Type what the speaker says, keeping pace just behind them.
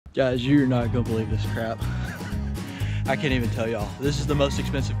Guys, you're not gonna believe this crap. I can't even tell y'all. This is the most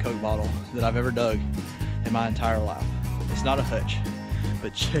expensive Coke bottle that I've ever dug in my entire life. It's not a hutch,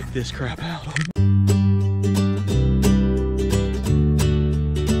 but check this crap out.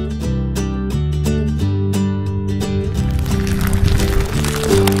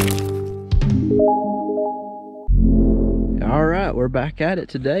 All right, we're back at it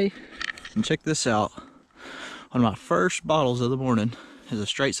today. And check this out. One of my first bottles of the morning is a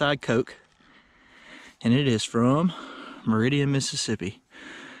straight side Coke, and it is from Meridian, Mississippi.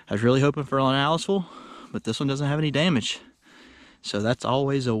 I was really hoping for an Aliceville, but this one doesn't have any damage, so that's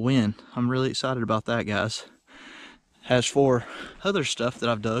always a win. I'm really excited about that, guys. As for other stuff that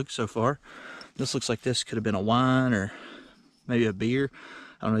I've dug so far, this looks like this could have been a wine or maybe a beer.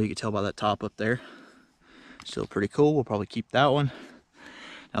 I don't know, you can tell by that top up there. Still pretty cool. We'll probably keep that one.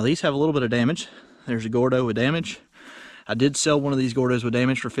 Now these have a little bit of damage. There's a Gordo with damage. I did sell one of these Gordos with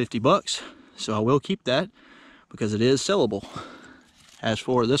damage for 50 bucks, so I will keep that because it is sellable. As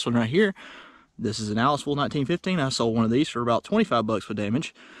for this one right here, this is an Aliceville 1915. I sold one of these for about 25 bucks with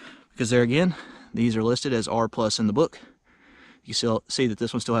damage because there again, these are listed as R+ in the book. You see that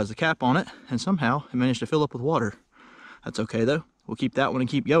this one still has the cap on it, and somehow it managed to fill up with water. That's okay though. We'll keep that one and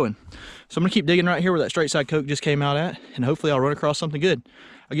keep going. So I'm gonna keep digging right here where that straight side Coke just came out at, and hopefully I'll run across something good.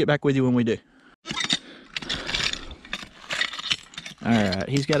 I'll get back with you when we do. All right,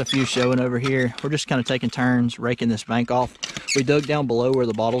 he's got a few showing over here. We're just kind of taking turns raking this bank off. We dug down below where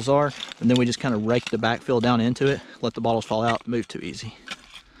the bottles are, and then we just kind of raked the backfill down into it, let the bottles fall out, move too easy.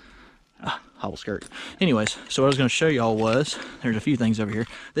 Hobble skirt. Anyways, so what I was going to show y'all was, there's a few things over here.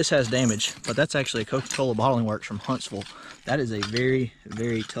 This has damage, but that's actually a Coca Cola bottling works from Huntsville. That is a very,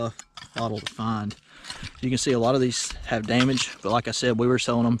 very tough bottle to find. You can see a lot of these have damage, but like I said, we were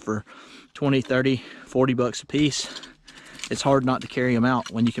selling them for 20, 30, 40 bucks a piece. It's hard not to carry them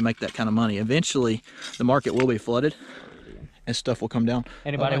out when you can make that kind of money. Eventually, the market will be flooded and stuff will come down.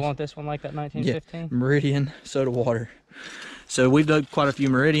 Anybody want this one like that 1915? Yeah, Meridian soda water. So we've dug quite a few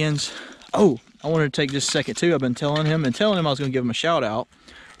Meridians. Oh, I wanted to take just a second too. I've been telling him I was going to give him a shout out.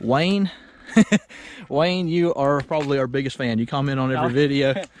 Wayne, Wayne, you are probably our biggest fan. You comment on every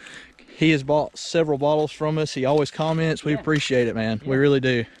video. He has bought several bottles from us. He always comments. We appreciate it, man. We really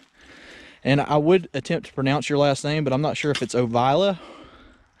do. And I would attempt to pronounce your last name, but I'm not sure if it's Ovila.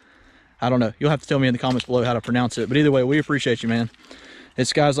 I don't know. You'll have to tell me in the comments below how to pronounce it. But either way, we appreciate you, man.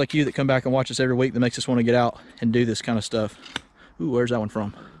 It's guys like you that come back and watch us every week that makes us want to get out and do this kind of stuff. Ooh, where's that one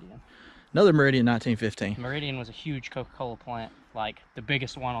from? Meridian. Another Meridian 1915. Meridian was a huge Coca Cola plant, like the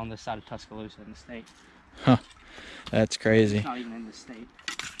biggest one on this side of Tuscaloosa in the state. Huh. That's crazy. It's not even in the state.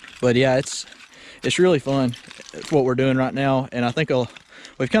 But yeah, it's really fun. It's what we're doing right now, and I think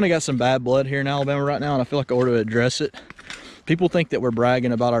we've kind of got some bad blood here in Alabama right now, and I feel like I ought to address it. People think that we're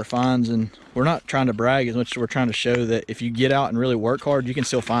bragging about our finds, and we're not trying to brag as much as we're trying to show that if you get out and really work hard, you can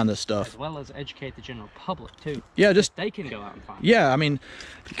still find this stuff. As well as educate the general public too. Yeah, just they can go out and find it. Yeah, I mean,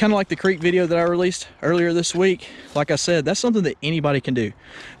 kind of like the creek video that I released earlier this week. Like I said, that's something that anybody can do.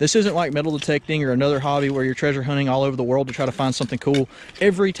 This isn't like metal detecting or another hobby where you're treasure hunting all over the world to try to find something cool.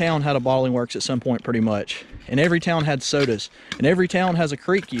 Every town had a bottling works at some point pretty much. And every town had sodas. And every town has a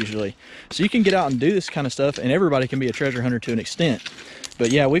creek usually. So you can get out and do this kind of stuff, and everybody can be a treasure hunter to an extent.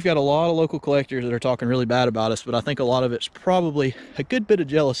 But yeah, we've got a lot of local collectors that are talking really bad about us, but I think a lot of it's probably a good bit of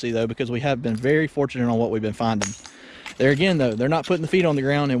jealousy though, because we have been very fortunate on what we've been finding. There again though, they're not putting the feet on the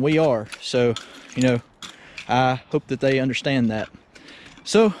ground, and we are. So, you know, I hope that they understand that.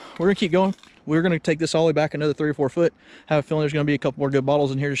 So we're gonna keep going. We're gonna take this all the way back another 3 or 4 foot. I have a feeling there's gonna be a couple more good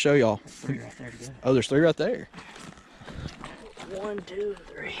bottles in here to show y'all. Three right there to go. Oh, there's 3 right there. 1, 2,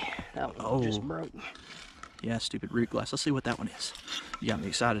 3. That one just broke. Yeah, stupid root glass. Let's see what that one is. You got me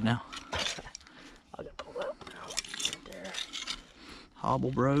excited now. I got pulled up now. Right there.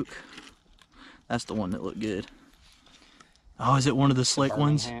 Hobble broke. That's the one that looked good. Oh, is it one of the slick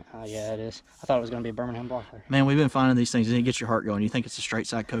ones? Oh, yeah, it is. I thought it was going to be a Birmingham blocker. Man, we've been finding these things and it gets your heart going. You think it's a straight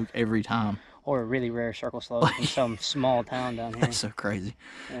side Coke every time. Or a really rare circle slope from some small town down here. That's so crazy.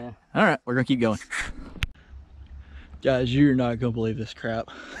 Yeah. All right, we're going to keep going. Guys, you're not going to believe this crap.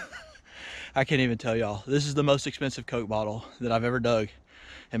 I can't even tell y'all. This is the most expensive Coke bottle that I've ever dug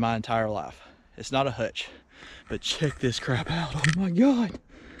in my entire life. It's not a hutch, but check this crap out. Oh my God.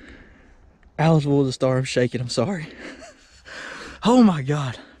 Aliceville was a star. I'm shaking. I'm sorry. Oh my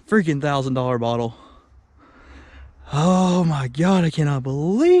God. Freaking $1,000 bottle. Oh my God. I cannot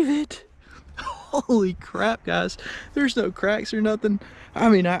believe it. Holy crap, guys. There's no cracks or nothing. I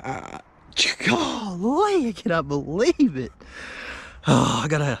mean, golly, I cannot believe it. Oh, I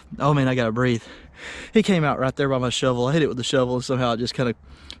gotta breathe. He came out right there by my shovel. I hit it with the shovel and somehow it just kind of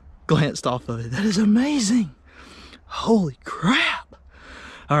glanced off of it. That is amazing. Holy crap.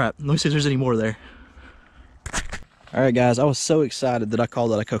 All right, let me see if there's any more there. All right, guys, I was so excited that I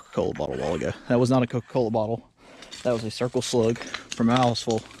called that a Coca Cola bottle a while ago. That was not a Coca Cola bottle. That was a Circle Slug from my house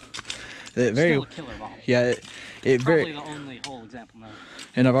full. Still a killer bottle. Yeah, it probably the only whole example now.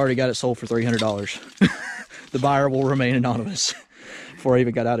 And I've already got it sold for $300. The buyer will remain anonymous. Before I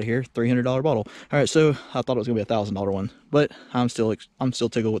even got out of here, $300 bottle. All right, so I thought it was gonna be a $1,000 one, but I'm still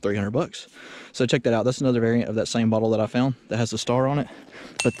tickled with 300 bucks. So check that out. That's another variant of that same bottle that I found that has the star on it.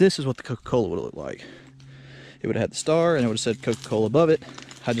 But this is what the Coca Cola would look like. It would have had the star, and it would have said Coca Cola above it.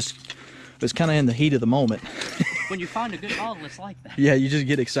 It was kind of in the heat of the moment. When you find a good bottle, it's like that. Yeah, you just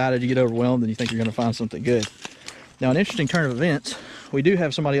get excited, you get overwhelmed, and you think you're gonna find something good. Now, an interesting turn of events. We do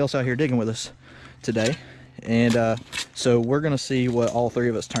have somebody else out here digging with us today. And so we're gonna see what all three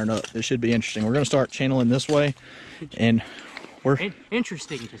of us turn up. It should be interesting. We're gonna start channeling this way, and we're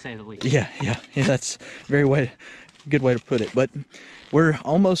interesting to say the least. Yeah, that's a good way to put it. But we're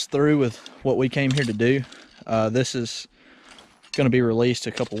almost through with what we came here to do. This is gonna be released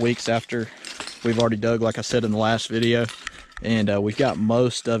a couple weeks after we've already dug, like I said in the last video, and we've got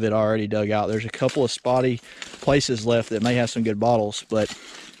most of it already dug out. There's a couple of spotty places left that may have some good bottles, but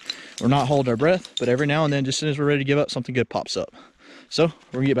we're not holding our breath. But every now and then, just as soon as we're ready to give up, something good pops up. So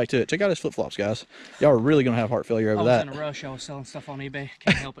we're gonna get back to it. Check out his flip-flops, guys. Y'all are really gonna have heart failure over that. I was in a rush. I was selling stuff on eBay.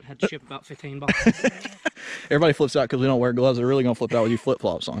 Can't help it. Had to ship about 15 bucks. Everybody flips out because we don't wear gloves. They're really gonna flip out with you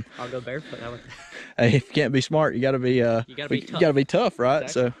flip-flops on. I'll go barefoot. Hey, if you can't be smart, you gotta be tough, right? Exactly.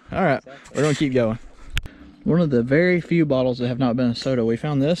 So all right, exactly. We're gonna keep going. One of the very few bottles that have not been a soda. We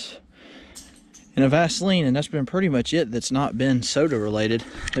found this in a Vaseline, and that's been pretty much it that's not been soda related.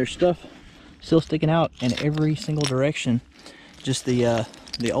 There's stuff still sticking out in every single direction. Just the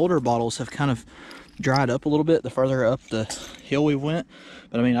older bottles have kind of dried up a little bit the further up the hill we went.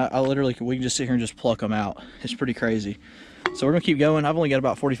 But I mean, I literally, we can just sit here and just pluck them out. It's pretty crazy. So we're gonna keep going. I've only got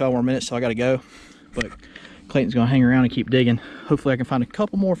about 45 more minutes, so I gotta go. But Clayton's gonna hang around and keep digging. Hopefully I can find a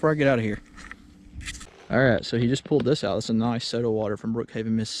couple more before I get out of here. All right, so he just pulled this out. It's a nice soda water from Brookhaven,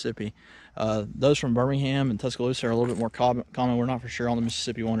 Mississippi. Those from Birmingham and Tuscaloosa are a little bit more common. We're not for sure on the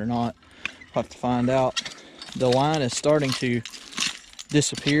Mississippi one or not. We'll have to find out. The line is starting to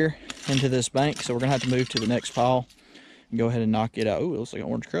disappear into this bank, so we're gonna have to move to the next pile and go ahead and knock it out. Ooh, it looks like an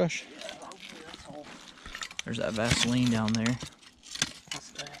orange crush. There's that Vaseline down there.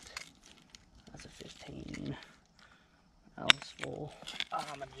 What's that? That's a 15. That was full.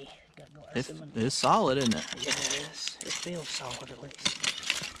 It's solid, isn't it? Yeah, it is. It feels solid at least.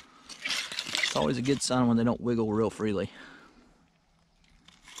 It's always a good sign when they don't wiggle real freely.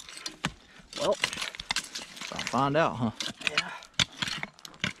 Well, I'll find out, huh? Yeah.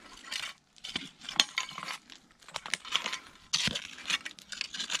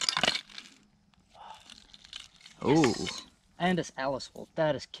 Oh. And it's Aliceville.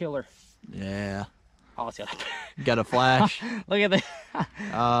 That is killer. Yeah. Oh, it's Got a flash. Look at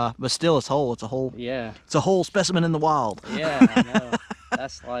that. But still, it's whole. It's a whole. Yeah. It's a whole specimen in the wild. Yeah, I know.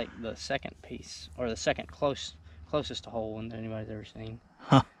 That's like the second piece, or the second closest to whole one that anybody's ever seen.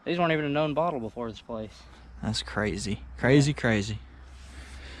 Huh. These weren't even a known bottle before this place. That's crazy. Crazy.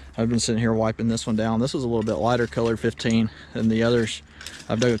 I've been sitting here wiping this one down. This was a little bit lighter colored 15 than the others.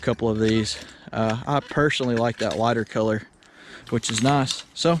 I've dug a couple of these. I personally like that lighter color, which is nice.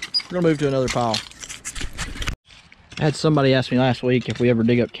 So we're gonna move to another pile. I had somebody ask me last week if we ever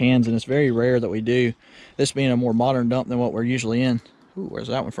dig up cans, and it's very rare that we do. This being a more modern dump than what we're usually in. Ooh, where's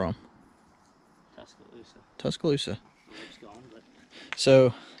that one from? Tuscaloosa.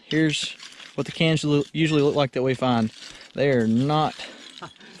 So here's what the cans usually look like that we find. They are not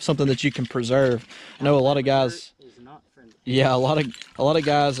something that you can preserve. I know a lot of guys. Yeah, a lot of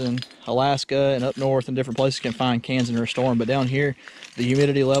guys in Alaska and up north and different places can find cans and restore them, but down here, the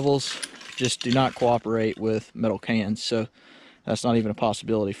humidity levels just do not cooperate with metal cans, so that's not even a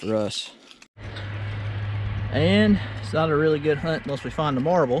possibility for us. And it's not a really good hunt unless we find a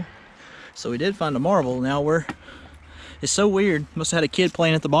marble. So we did find a marble. Now it's so weird. Must have had a kid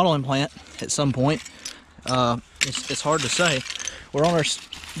playing at the bottling plant at some point. It's hard to say. We're on our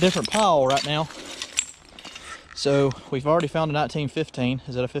different pile right now. So we've already found a 1915.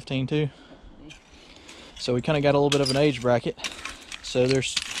 Is that a 15 too? So we kind of got a little bit of an age bracket. So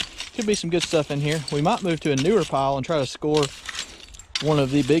there's could be some good stuff in here. We might move to a newer pile and try to score one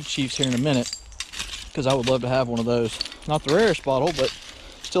of the big chiefs here in a minute, because I would love to have one of those. Not the rarest bottle, but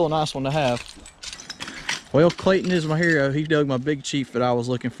still a nice one to have. Well, Clayton is my hero. He dug my big chief that I was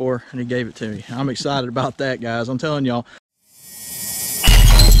looking for, and he gave it to me. I'm excited about that, guys. I'm telling y'all.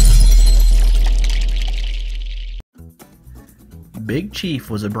 Big Chief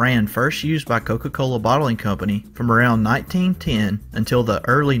was a brand first used by Coca Cola Bottling Company from around 1910 until the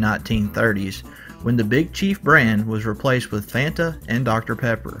early 1930s, when the Big Chief brand was replaced with Fanta and Dr.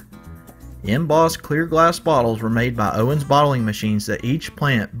 Pepper. Embossed clear glass bottles were made by Owens bottling machines that each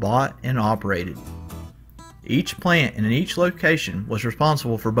plant bought and operated. Each plant and in each location was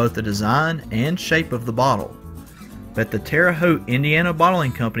responsible for both the design and shape of the bottle. But the Terre Haute, Indiana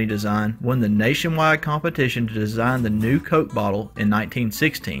Bottling Company design won the nationwide competition to design the new Coke bottle in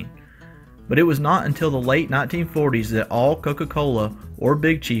 1916. But it was not until the late 1940s that all Coca-Cola or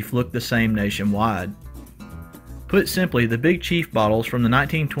Big Chief looked the same nationwide. Put simply, the Big Chief bottles from the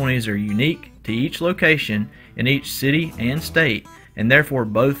 1920s are unique to each location in each city and state, and therefore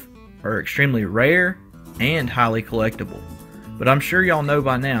both are extremely rare and highly collectible. But I'm sure y'all know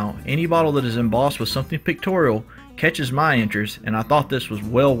by now, any bottle that is embossed with something pictorial catches my interest, and I thought this was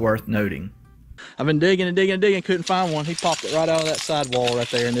well worth noting. I've been digging and digging and digging, couldn't find one. He popped it right out of that side wall right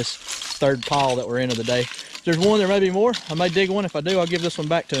there in this third pile that we're in of the day. If there's one, there may be more. I may dig one. If I do, I'll give this one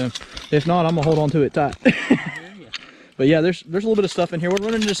back to him. If not, I'm gonna hold on to it tight. But yeah, there's a little bit of stuff in here. We're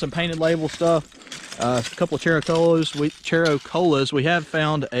running into some painted label stuff. A couple of Chero Colas. We have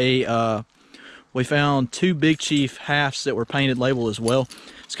found we found 2 Big Chief halves that were painted label as well.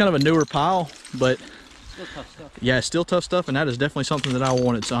 It's kind of a newer pile, but Still tough stuff. yeah, it's still tough stuff, and that is definitely something that I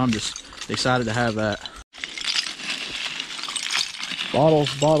wanted, so I'm just excited to have that.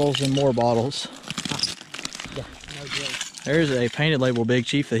 Bottles, and more bottles. Yeah, no joke. There's a painted label Big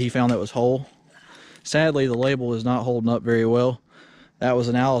Chief that he found that was whole. Sadly, the label is not holding up very well. That was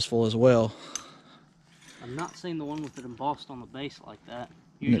an Alice full as well. I've not seen the one with it embossed on the base like that.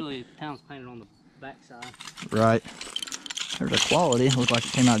 Usually the pound's painted on the back side. Right. There's a quality. Looks like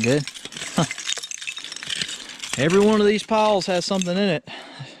it came out good. Every one of these piles has something in it.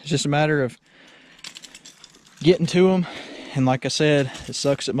 It's just a matter of getting to them. And like I said, it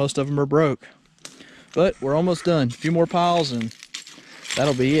sucks that most of them are broke. But we're almost done. A few more piles and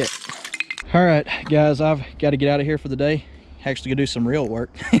that'll be it. All right, guys, I've got to get out of here for the day. Actually gonna do some real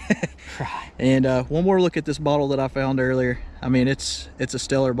work. And one more look at this bottle that I found earlier. I mean, it's a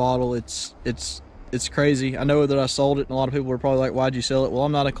stellar bottle. It's crazy. I know that I sold it, and a lot of people were probably like, why'd you sell it? Well,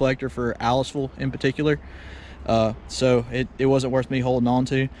 I'm not a collector for Aliceville in particular. So it wasn't worth me holding on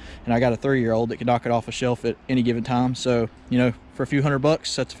to, and I got a 3-year-old that can knock it off a shelf at any given time. So, you know, for a few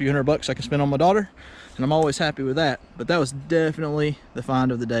 $100, that's a few $100 I can spend on my daughter, and I'm always happy with that. But that was definitely the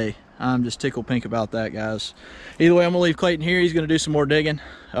find of the day. I'm just tickled pink about that, guys. Either way, I'm gonna leave Clayton here. He's gonna do some more digging.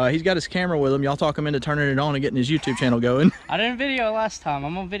 He's got his camera with him. Y'all talk him into turning it on and getting his YouTube channel going. I didn't video last time.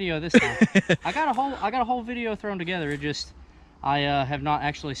 I'm on video this time. I got a whole video thrown together. It just I have not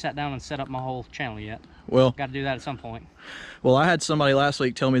actually sat down and set up my whole channel yet. Well, got to do that at some point. Well, I had somebody last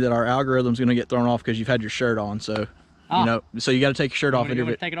week tell me that our algorithm's gonna get thrown off because you've had your shirt on. So, you know, so you got to take your shirt off. You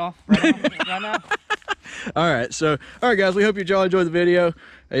want to take it off right now? All right, guys, we hope you enjoyed the video.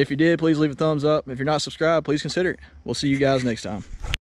 If you did, please leave a thumbs up. If you're not subscribed, please consider it. We'll see you guys next time.